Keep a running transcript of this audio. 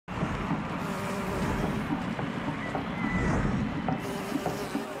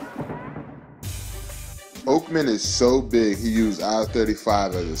Oakman is so big, he used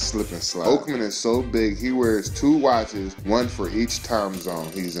I-35 as a slip and slide. Oakman is so big, he wears 2 watches, one for each time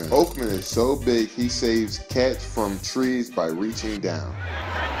zone he's in. Oakman is so big, he saves cats from trees by reaching down. Under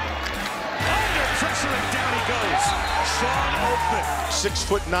pressure and down he goes. Shawn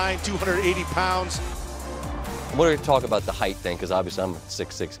Oakman, 6'9", 280 pounds. I want to talk about the height thing, because obviously I'm a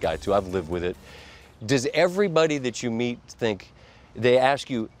 6'6" guy too. I've lived with it. Does everybody that you meet think, they ask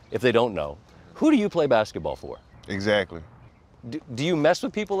you, if they don't know, who do you play basketball for? Exactly. Do you mess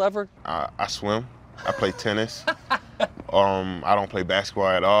with people ever? I swim. I play tennis. I don't play basketball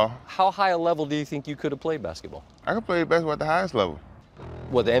at all. How high a level do you think you could have played basketball? I could play basketball at the highest level.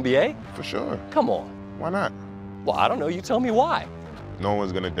 What, the NBA? For sure. Come on. Why not? Well, I don't know. You tell me why. No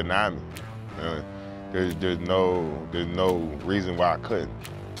one's gonna deny me. There's no reason why I couldn't.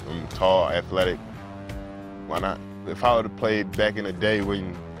 I'm tall, athletic. Why not? If I would have played back in the day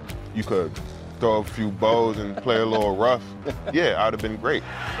when you could throw a few bows and play a little rough, yeah, I would have been great.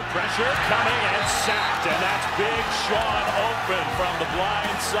 Pressure coming and sacked, and that's big Shawn Oakman from the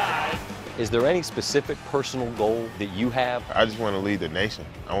blind side. Is there any specific personal goal that you have? I just want to lead the nation.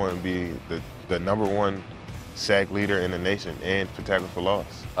 I want to be the #1 sack leader in the nation and for tackle for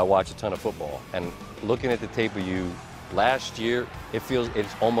loss. I watch a ton of football, and looking at the tape of you last year,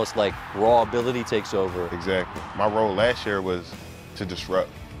 it's almost like raw ability takes over. Exactly. My role last year was to disrupt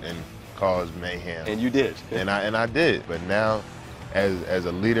and cause mayhem. And you did. and I did. But now, as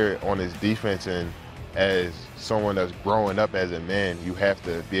a leader on this defense and as someone that's growing up as a man, you have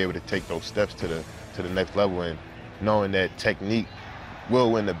to be able to take those steps to the next level, and knowing that technique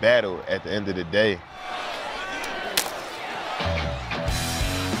will win the battle at the end of the day.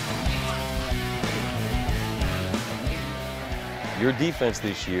 Your defense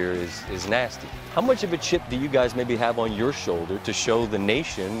this year is nasty. How much of a chip do you guys maybe have on your shoulder to show the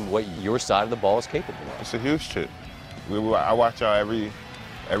nation what your side of the ball is capable of? It's a huge chip. I watch y'all every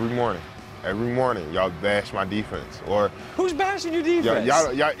morning. Every morning, y'all bash my defense. Or who's bashing your defense?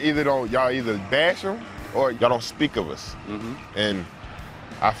 Y'all either bash them or y'all don't speak of us. And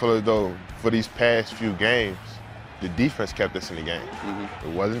I feel as though for these past few games, the defense kept us in the game.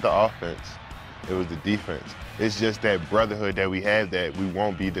 It wasn't the offense. It was the defense. It's just that brotherhood that we have that we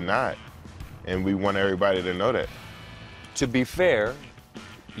won't be denied. And we want everybody to know that. To be fair,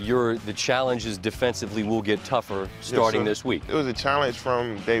 the challenges defensively will get tougher starting this week. It was a challenge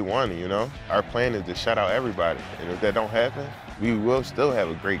from day one, you know? Our plan is to shut out everybody. And if that don't happen, we will still have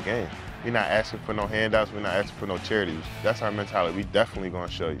a great game. We're not asking for no handouts. We're not asking for no charities. That's our mentality. We definitely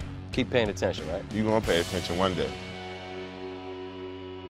gonna show you. Keep paying attention, right? You're gonna pay attention one day.